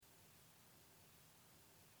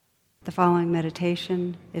The following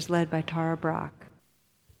meditation is led by Tara Brach.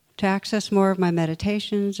 To access more of my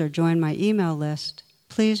meditations or join my email list,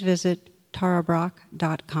 please visit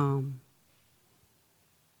tarabrach.com.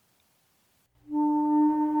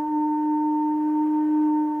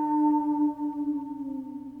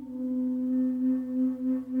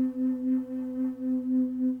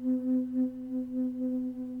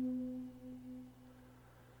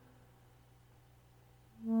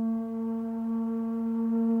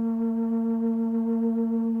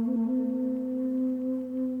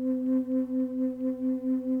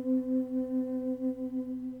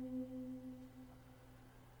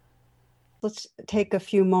 Let's take a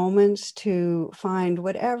few moments to find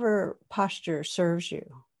whatever posture serves you,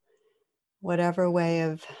 whatever way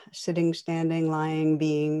of sitting, standing, lying,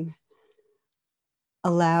 being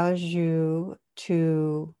allows you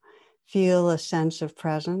to feel a sense of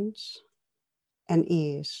presence and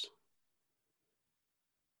ease,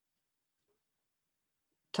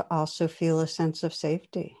 to also feel a sense of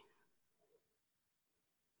safety.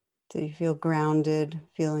 So you feel grounded,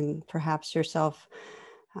 feeling perhaps yourself,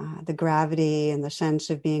 the gravity and the sense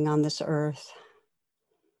of being on this earth,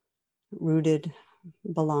 rooted,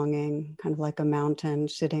 belonging, kind of like a mountain,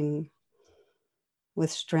 sitting with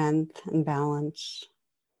strength and balance.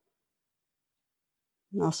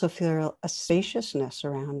 And also feel a spaciousness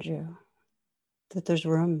around you, that there's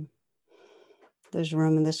room. There's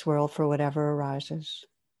room in this world for whatever arises.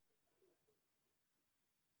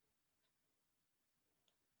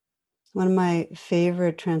 One of my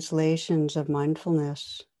favorite translations of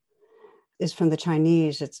mindfulness is from the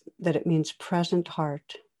Chinese. It's that it means present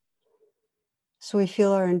heart. So we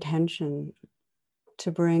feel our intention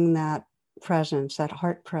to bring that presence, that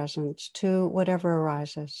heart presence, to whatever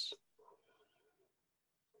arises.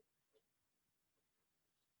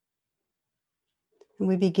 And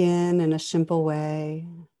we begin in a simple way,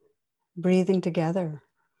 breathing together.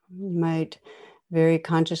 You might very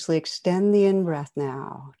consciously extend the in-breath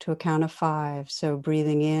now to a count of 5. So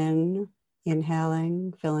breathing in,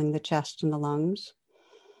 inhaling, filling the chest and the lungs.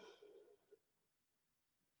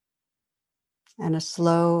 And a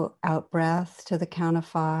slow out breath to the count of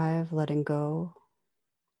 5, letting go,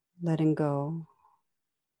 letting go.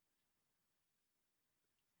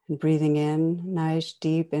 And breathing in, nice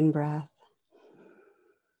deep in-breath.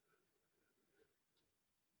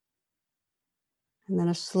 And then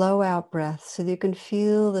a slow out breath so that you can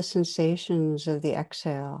feel the sensations of the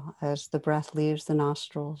exhale as the breath leaves the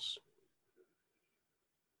nostrils.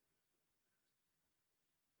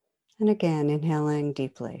 And again, inhaling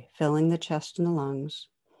deeply, filling the chest and the lungs.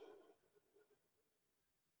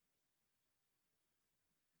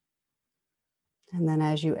 And then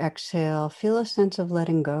as you exhale, feel a sense of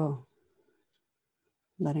letting go.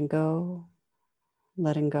 Letting go,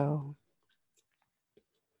 letting go.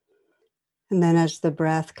 And then as the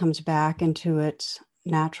breath comes back into its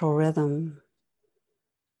natural rhythm,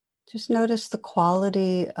 just notice the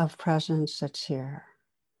quality of presence that's here.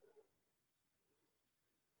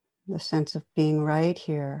 The sense of being right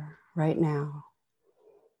here, right now,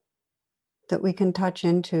 that we can touch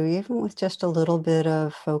into even with just a little bit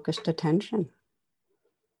of focused attention.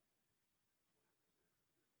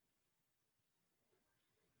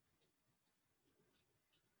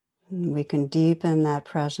 And we can deepen that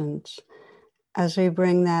presence as we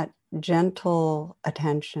bring that gentle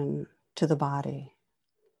attention to the body,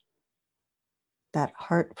 that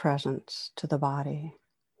heart presence to the body.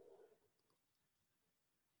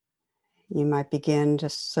 You might begin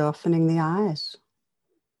just softening the eyes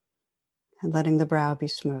and letting the brow be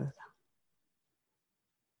smooth.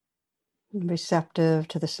 Receptive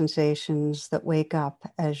to the sensations that wake up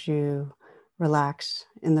as you relax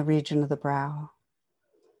in the region of the brow.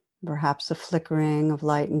 Perhaps a flickering of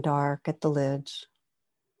light and dark at the lids.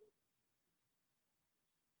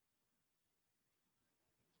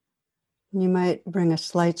 You might bring a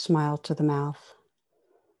slight smile to the mouth,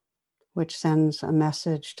 which sends a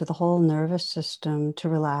message to the whole nervous system to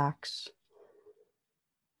relax,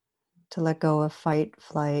 to let go of fight,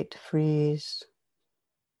 flight, freeze.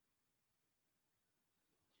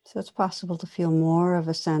 So it's possible to feel more of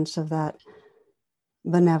a sense of that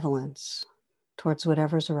benevolence towards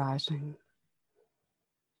whatever's arising.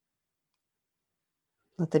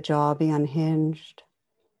 Let the jaw be unhinged,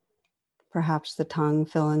 perhaps the tongue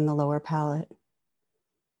filling the lower palate,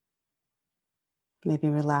 maybe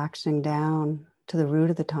relaxing down to the root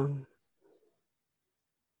of the tongue,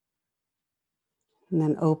 and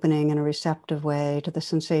then opening in a receptive way to the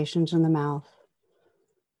sensations in the mouth.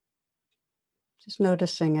 Just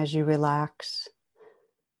noticing as you relax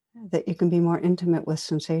that you can be more intimate with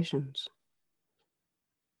sensations.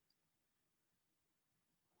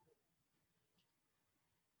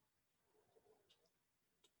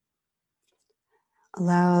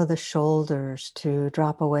 Allow the shoulders to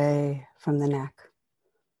drop away from the neck.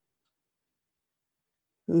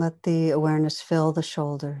 Let the awareness fill the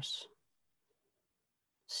shoulders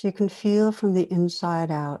so you can feel from the inside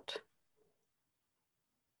out,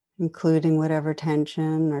 including whatever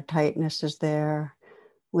tension or tightness is there,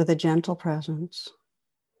 with a gentle presence,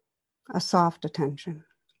 a soft attention.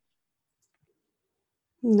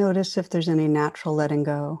 Notice if there's any natural letting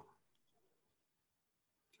go,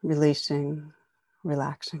 releasing,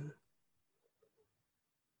 relaxing.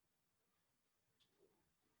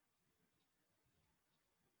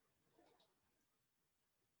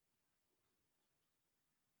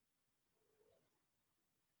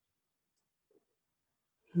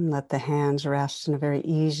 And let the hands rest in a very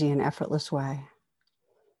easy and effortless way.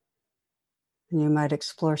 And you might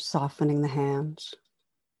explore softening the hands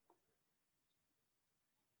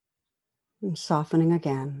and softening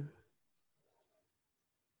again.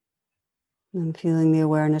 And feeling the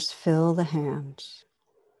awareness fill the hands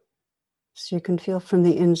so you can feel from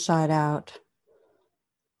the inside out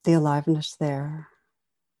the aliveness there,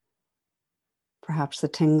 perhaps the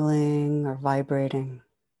tingling or vibrating,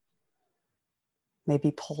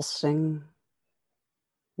 maybe pulsing,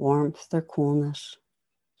 warmth or coolness.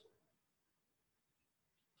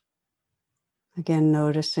 Again,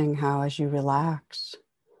 noticing how as you relax,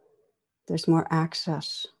 there's more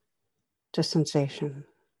access to sensation,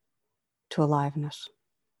 to aliveness.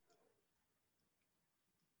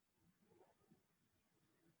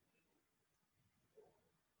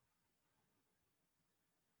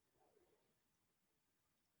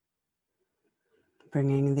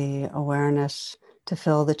 Bringing the awareness to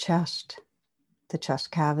fill the chest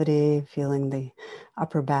cavity, feeling the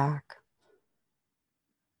upper back,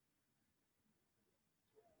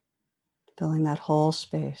 filling that whole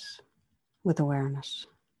space with awareness,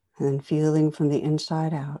 and then feeling from the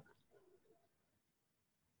inside out,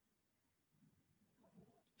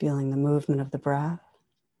 feeling the movement of the breath,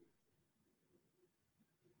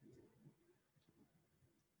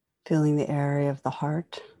 feeling the area of the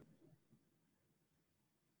heart,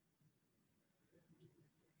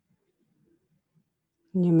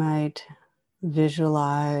 and you might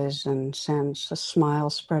visualize and sense a smile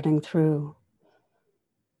spreading through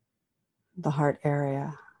the heart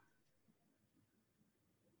area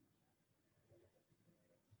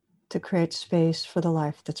to create space for the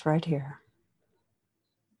life that's right here.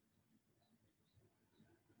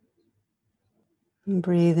 And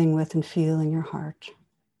breathing with and feeling your heart.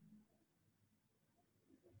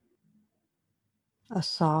 A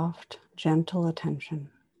soft, gentle attention.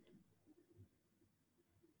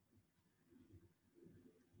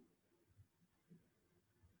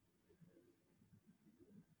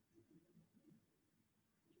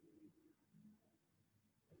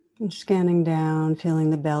 And scanning down,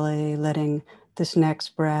 feeling the belly, letting this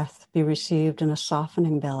next breath be received in a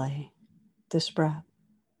softening belly. This breath.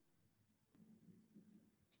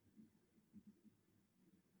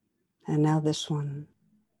 And now this one.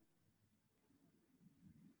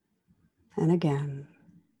 And again.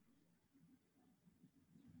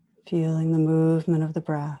 Feeling the movement of the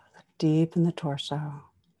breath deep in the torso.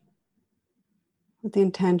 With the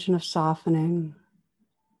intention of softening,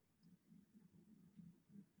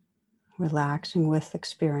 relaxing with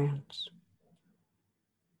experience.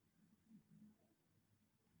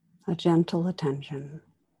 A gentle attention.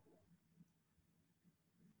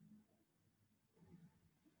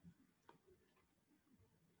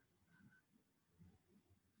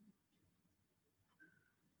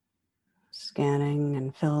 Scanning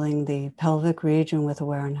and filling the pelvic region with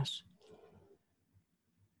awareness.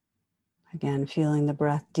 Again, feeling the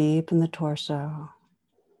breath deep in the torso,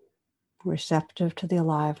 receptive to the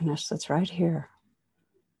aliveness that's right here.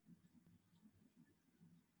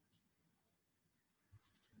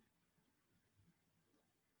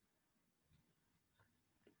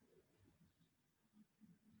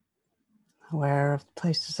 Aware of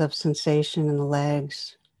places of sensation in the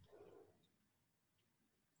legs,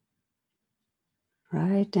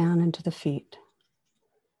 right down into the feet.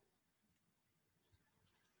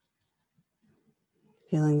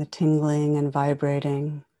 Feeling the tingling and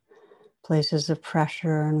vibrating, places of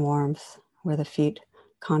pressure and warmth where the feet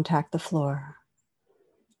contact the floor.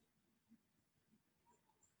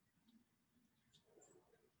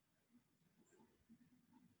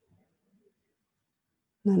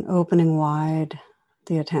 Then opening wide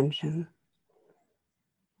the attention.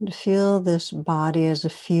 And to feel this body as a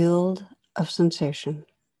field of sensation.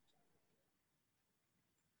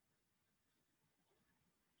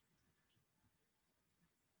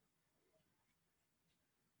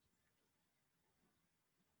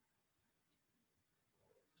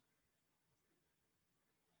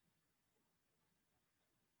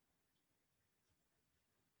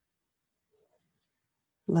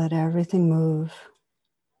 Let everything move.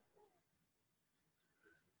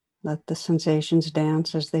 Let the sensations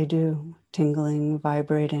dance as they do, tingling,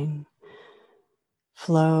 vibrating,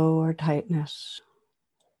 flow or tightness,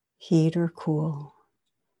 heat or cool.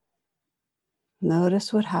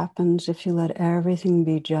 Notice what happens if you let everything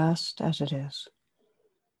be just as it is.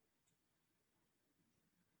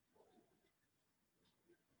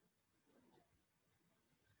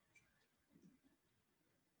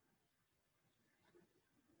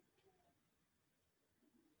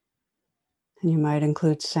 And you might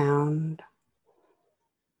include sound.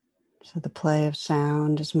 So the play of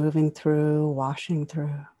sound is moving through, washing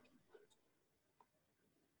through.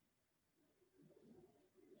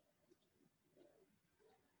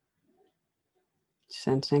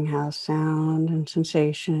 Sensing how sound and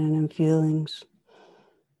sensation and feelings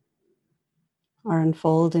are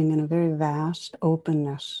unfolding in a very vast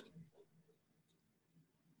openness,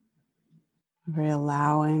 a very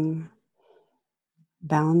allowing,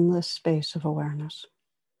 boundless space of awareness.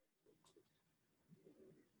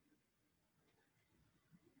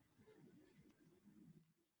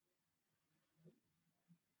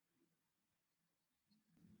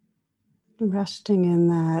 Resting in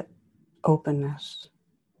that openness,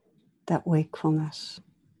 that wakefulness,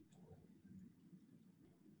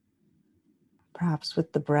 perhaps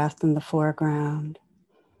with the breath in the foreground,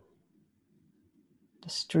 the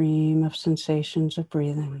stream of sensations of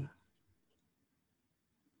breathing.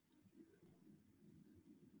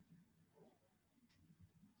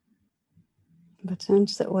 But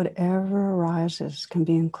sense that whatever arises can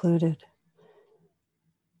be included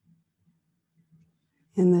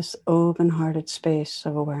in this open-hearted space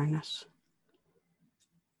of awareness.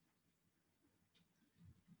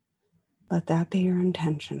 Let that be your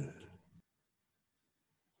intention.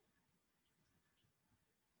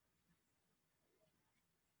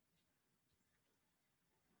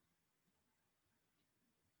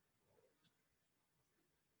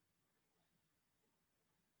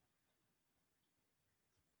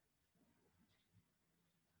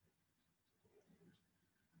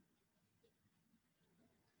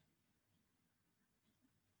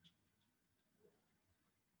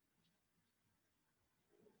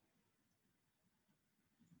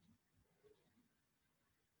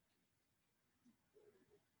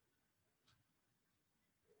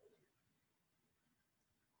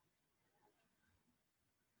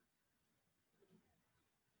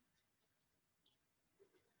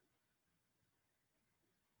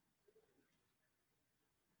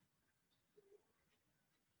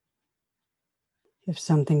 If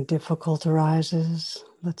something difficult arises,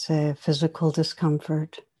 let's say a physical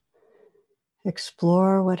discomfort,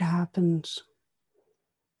 explore what happens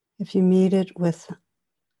if you meet it with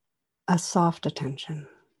a soft attention,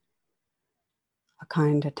 a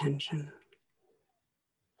kind attention,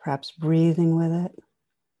 perhaps breathing with it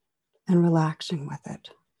and relaxing with it.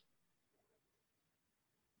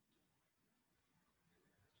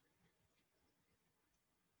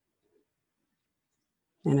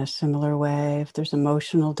 In a similar way, if there's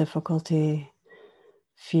emotional difficulty,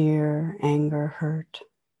 fear, anger, hurt,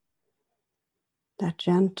 that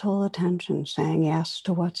gentle attention saying yes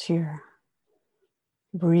to what's here,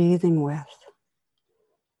 breathing with,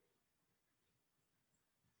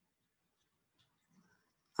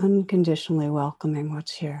 unconditionally welcoming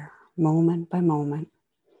what's here, moment by moment.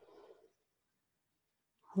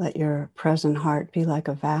 Let your present heart be like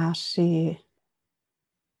a vast sea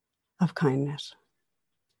of kindness.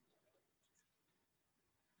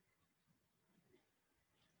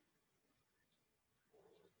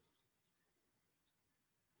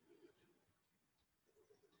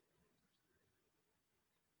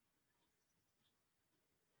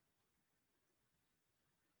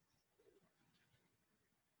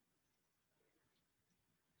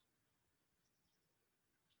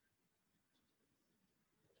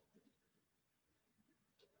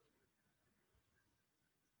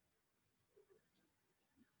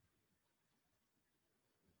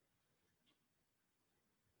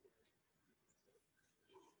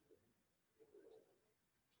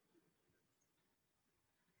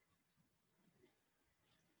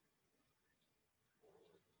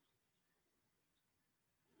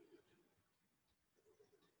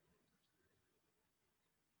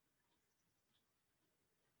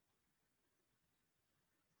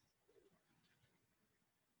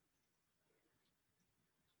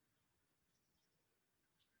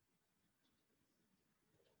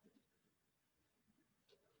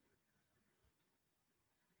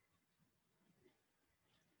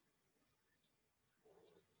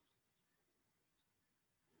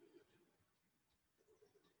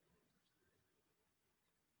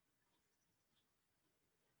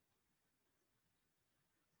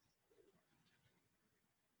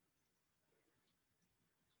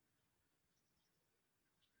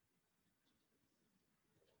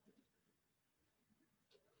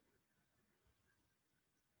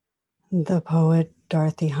 The poet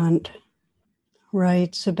Dorothy Hunt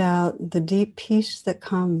writes about the deep peace that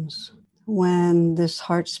comes when this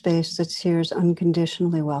heart space that's here is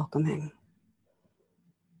unconditionally welcoming.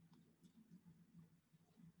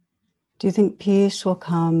 Do you think peace will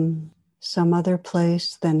come some other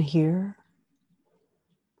place than here?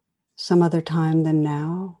 Some other time than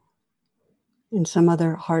now? In some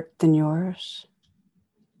other heart than yours?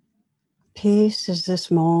 Peace is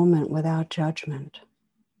this moment without judgment.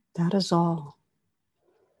 That is all.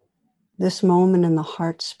 This moment in the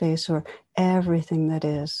heart space or everything that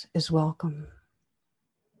is welcome.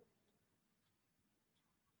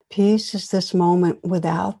 Peace is this moment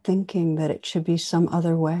without thinking that it should be some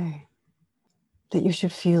other way, that you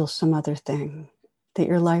should feel some other thing, that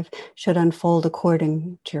your life should unfold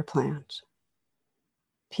according to your plans.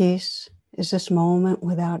 Peace is this moment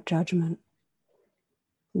without judgment.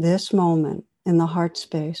 This moment in the heart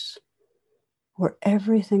space where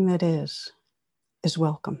everything that is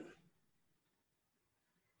welcome.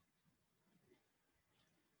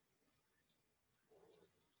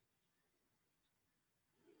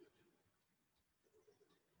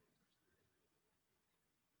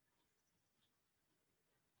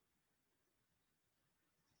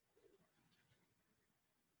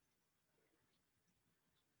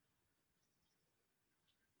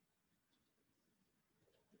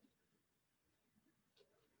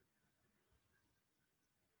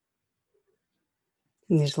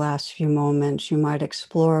 In these last few moments, you might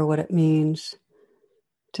explore what it means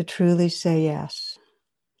to truly say yes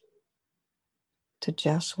to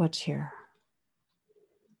just what's here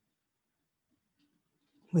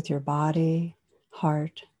with your body,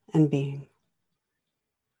 heart, and being.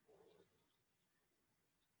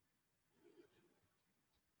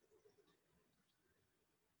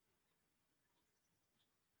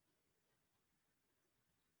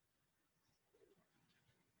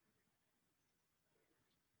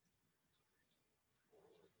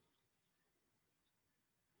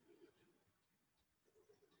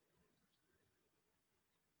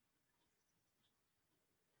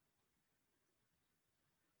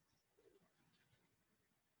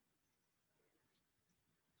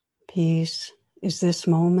 Peace is this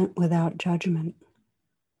moment without judgment.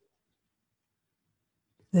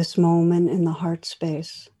 This moment in the heart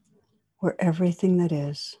space where everything that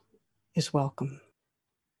is welcome.